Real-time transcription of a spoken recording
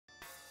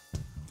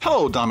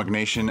Hello Domik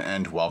Nation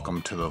and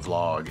welcome to the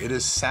vlog. It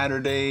is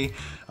Saturday,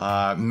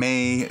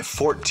 May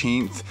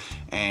 14th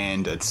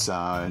and it's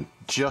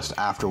just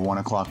after 1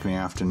 o'clock in the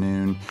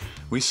afternoon.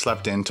 We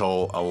slept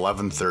until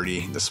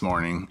 11:30 this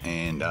morning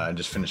and I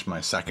just finished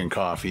my second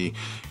coffee,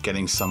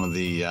 getting some of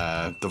the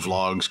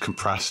vlogs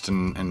compressed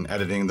and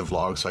editing the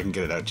vlog so I can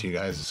get it out to you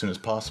guys as soon as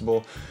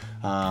possible.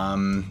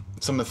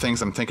 Some of the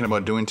things I'm thinking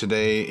about doing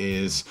today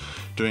is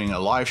doing a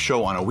live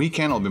show on a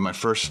weekend. It'll be my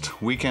first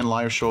weekend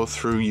live show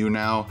through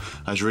YouNow.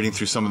 I was reading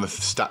through some of the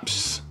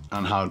steps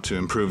on how to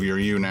improve your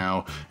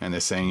YouNow, and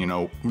they're saying, you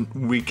know,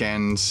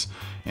 weekends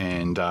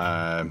and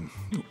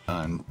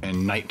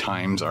night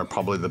times are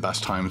probably the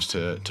best times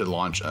to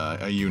launch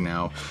a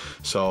YouNow.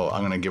 So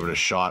I'm gonna give it a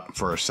shot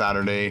for a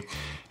Saturday,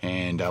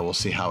 and we'll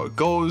see how it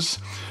goes.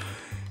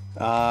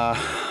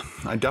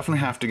 I definitely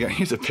have to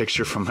here's a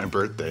picture from my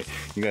birthday.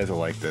 You guys will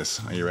like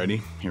this. Are you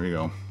ready? Here we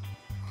go.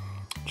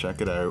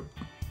 Check it out.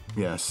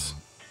 Yes.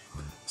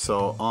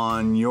 So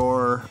on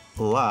your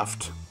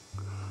left,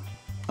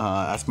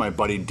 that's my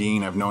buddy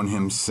Dean. I've known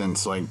him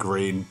since like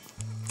grade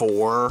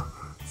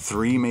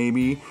 3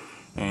 maybe.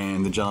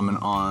 And the gentleman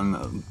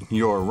on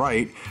your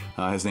right,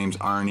 his name's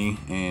Arnie,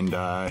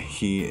 and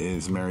he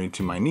is married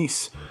to my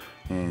niece.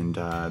 And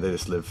they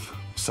just live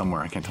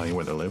somewhere. I can't tell you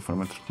where they live.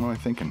 What am I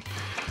thinking?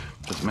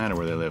 Doesn't matter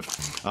where they live.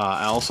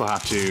 I also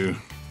have to,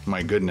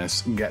 my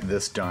goodness, get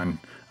this done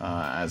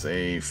as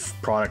a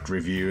product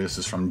review. This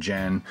is from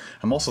Jen.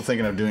 I'm also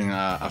thinking of doing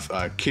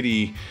a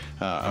kitty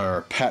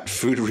or pet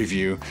food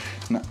review.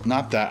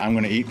 Not that I'm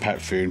going to eat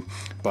pet food,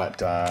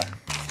 but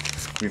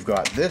we've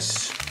got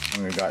this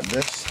and we've got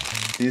this.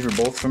 These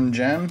are both from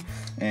Jen,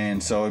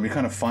 and so it'd be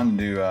kind of fun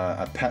to do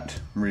a pet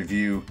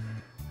review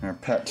or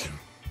pet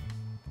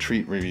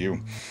treat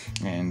review,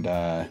 and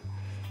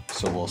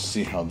so we'll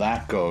see how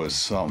that goes.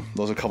 So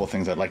those are a couple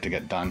things I'd like to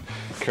get done.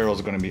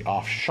 Carol's going to be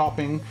off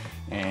shopping,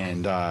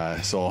 and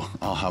so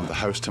I'll have the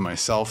house to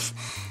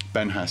myself.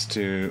 Ben wants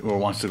to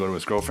go to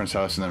his girlfriend's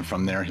house, and then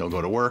from there he'll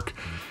go to work,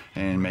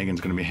 and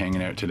Megan's going to be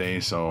hanging out today,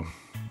 so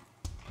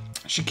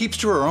she keeps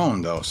to her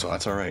own though, so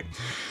that's all right.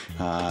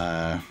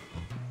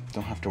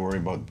 Don't have to worry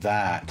about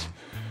that.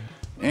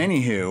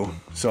 Anywho,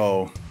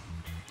 so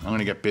I'm going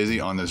to get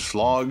busy on this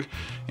vlog,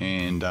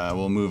 and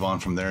we'll move on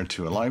from there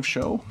to a live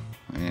show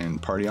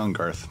and party on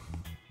Garth.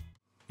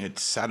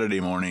 It's Saturday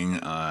morning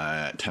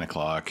at 10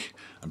 o'clock.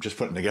 I'm just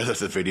putting together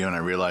the video and I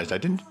realized I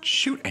didn't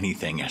shoot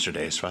anything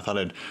yesterday, so I thought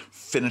I'd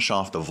finish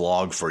off the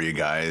vlog for you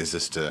guys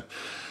just to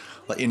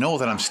let you know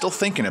that I'm still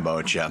thinking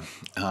about you.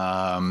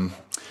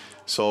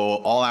 So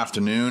all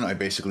afternoon I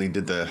basically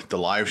did the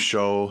live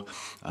show.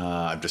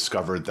 I've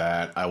discovered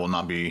that I will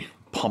not be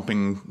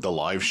pumping the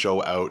live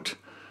show out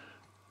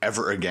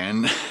ever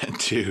again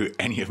to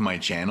any of my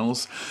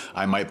channels.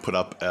 I might put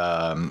up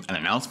an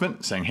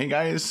announcement saying, hey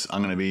guys,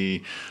 I'm going to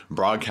be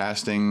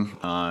broadcasting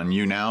on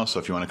YouNow, so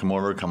if you want to come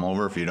over, come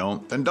over. If you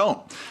don't, then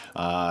don't.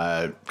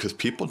 Because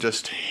people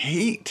just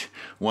hate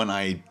when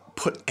I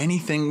put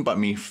anything but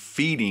me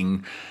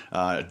feeding,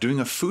 doing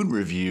a food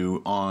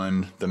review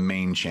on the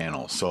main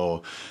channel.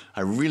 So I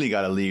really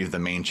got to leave the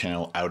main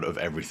channel out of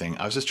everything.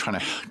 I was just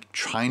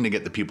trying to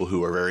get the people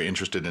who are very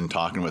interested in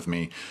talking with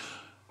me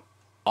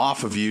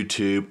off of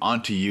YouTube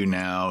onto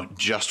YouNow,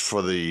 just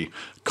for the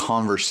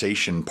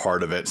conversation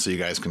part of it, so you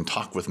guys can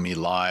talk with me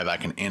live. I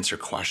can answer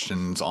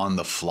questions on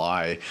the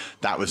fly.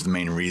 That was the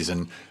main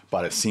reason,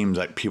 but it seems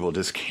like people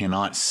just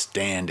cannot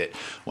stand it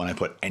when I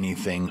put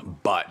anything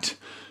but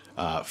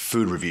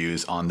food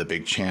reviews on the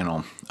big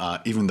channel,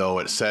 even though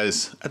it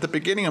says at the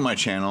beginning of my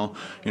channel,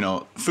 you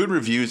know, food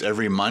reviews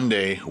every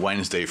Monday,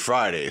 Wednesday,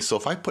 Friday. So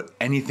if I put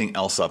anything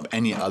else up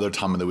any other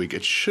time of the week,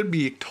 it should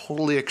be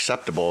totally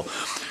acceptable.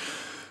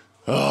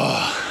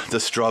 The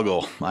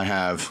struggle I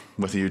have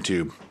with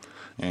YouTube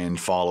and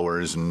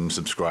followers and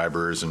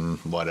subscribers and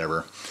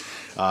whatever.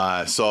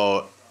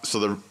 So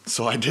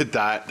I did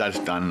that. That's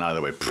done and out of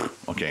the way.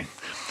 Okay.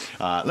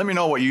 Let me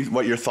know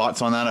what your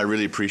thoughts on that. I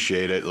really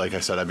appreciate it. Like I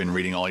said, I've been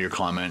reading all your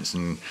comments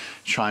and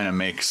trying to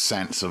make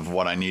sense of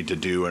what I need to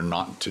do or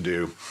not to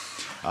do.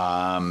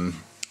 And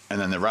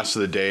then the rest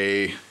of the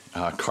day,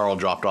 Carl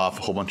dropped off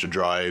a whole bunch of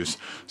drives,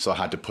 so I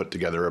had to put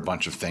together a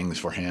bunch of things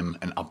for him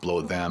and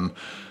upload them.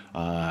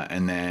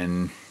 And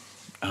then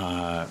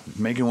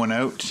Megan went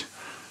out,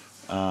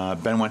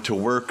 Ben went to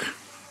work,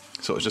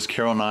 so it was just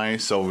Carol and I.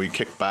 So we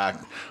kicked back,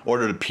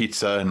 ordered a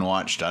pizza, and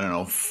watched, I don't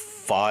know,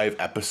 5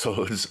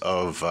 episodes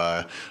of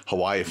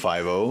Hawaii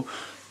Five-0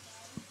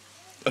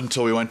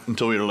 until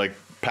we were like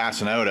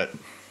passing out at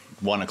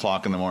 1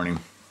 o'clock in the morning.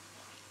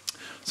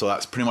 So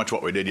that's pretty much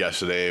what we did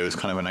yesterday. It was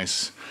kind of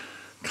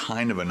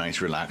a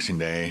nice relaxing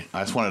day.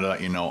 I just wanted to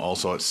let you know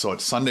also,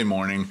 it's Sunday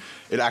morning.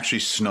 It actually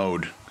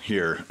snowed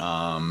here,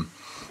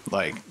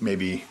 like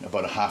maybe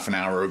about a half an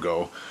hour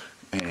ago,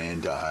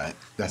 and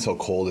that's how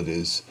cold it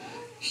is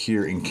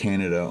here in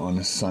Canada on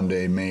a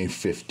Sunday, May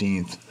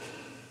 15th.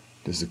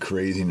 This is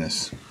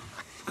craziness.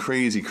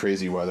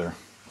 Crazy weather.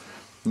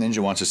 Ninja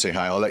wants to say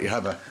hi. I'll let you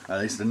have at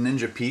least a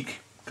ninja peek.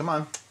 Come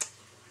on.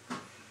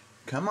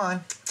 Come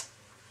on.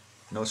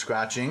 No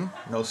scratching,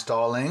 no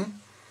stalling.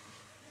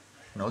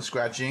 No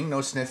scratching,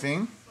 no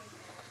sniffing.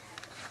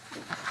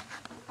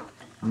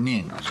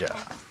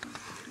 Ninja.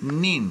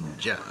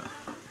 Ninja.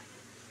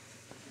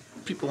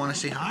 People want to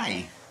say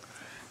hi.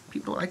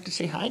 People like to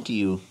say hi to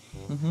you.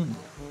 You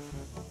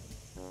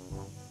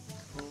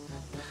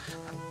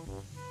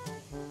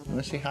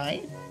want to say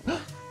hi?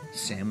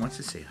 Sam wants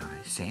to say hi.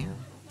 Sam,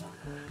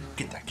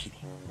 get that kitty.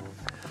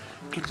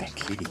 Get that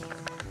kitty.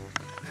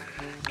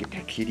 Get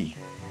that kitty.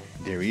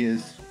 There he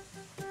is.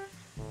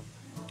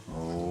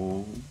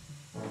 Oh.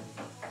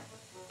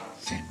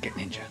 Sam, get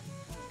Ninja.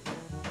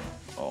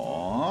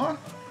 Aww.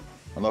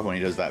 I love when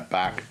he does that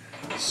back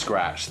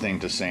scratch thing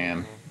to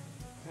Sam.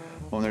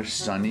 Oh, there's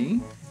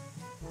Sunny.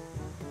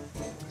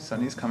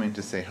 Sunny's coming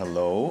to say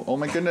hello. Oh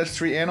my goodness,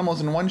 3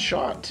 animals in one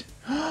shot.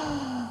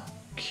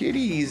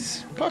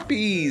 Kitties,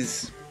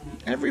 puppies,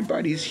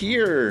 everybody's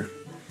here.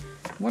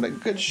 What a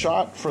good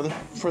shot for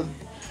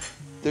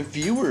the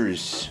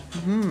viewers.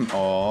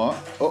 Aw.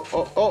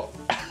 Oh.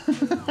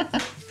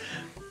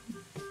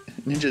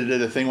 Ninja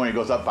did a thing where he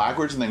goes up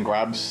backwards and then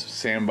grabs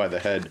Sam by the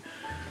head.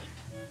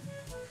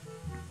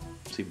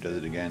 See if he does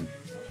it again.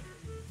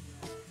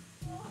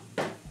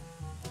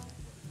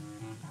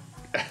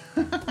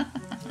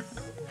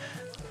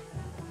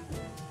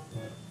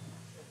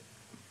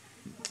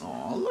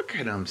 Oh, look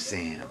at him,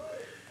 Sam.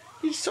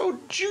 He's so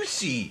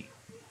juicy.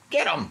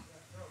 Get him.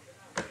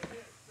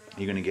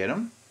 You gonna get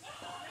him?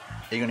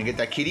 Are you gonna get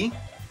that kitty?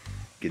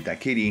 Get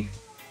that kitty.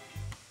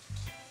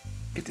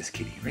 Get this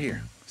kitty right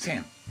here.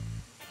 Sam.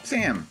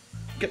 Sam,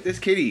 get this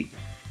kitty.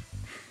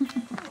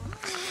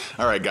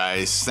 Alright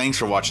guys, thanks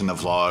for watching the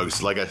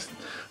vlogs.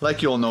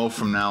 Like you'll know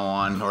from now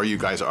on, or you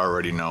guys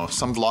already know,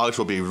 some vlogs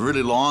will be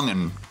really long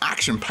and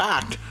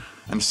action-packed,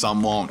 and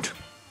some won't.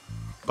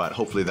 But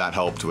hopefully that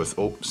helped with...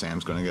 Oh,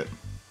 Sam's gonna get...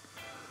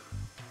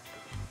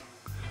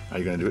 Are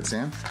you gonna do it,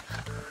 Sam?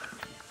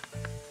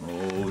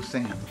 Oh,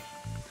 Sam.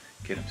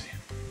 Get him, Sam.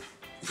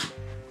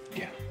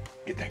 Get him.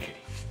 Get that kitty.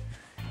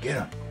 Get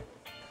him.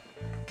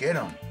 Get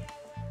him.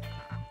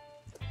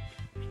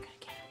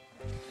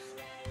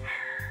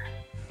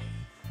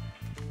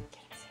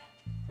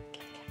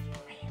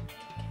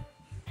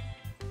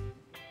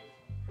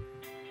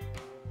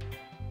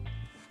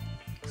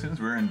 Since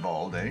we're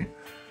involved, eh?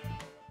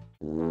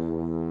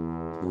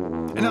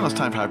 And now it's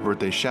time for happy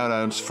birthday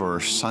shoutouts for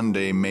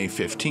Sunday, May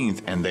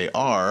 15th, and they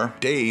are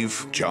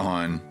Dave,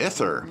 John,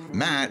 Ether,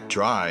 Matt,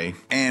 Dry,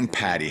 and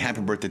Patty.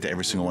 Happy birthday to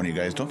every single one of you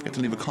guys. Don't forget to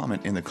leave a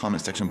comment in the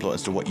comment section below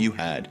as to what you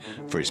had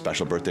for your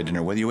special birthday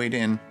dinner, whether you ate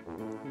in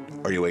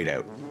or you ate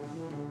out.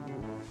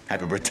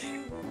 Happy birthday.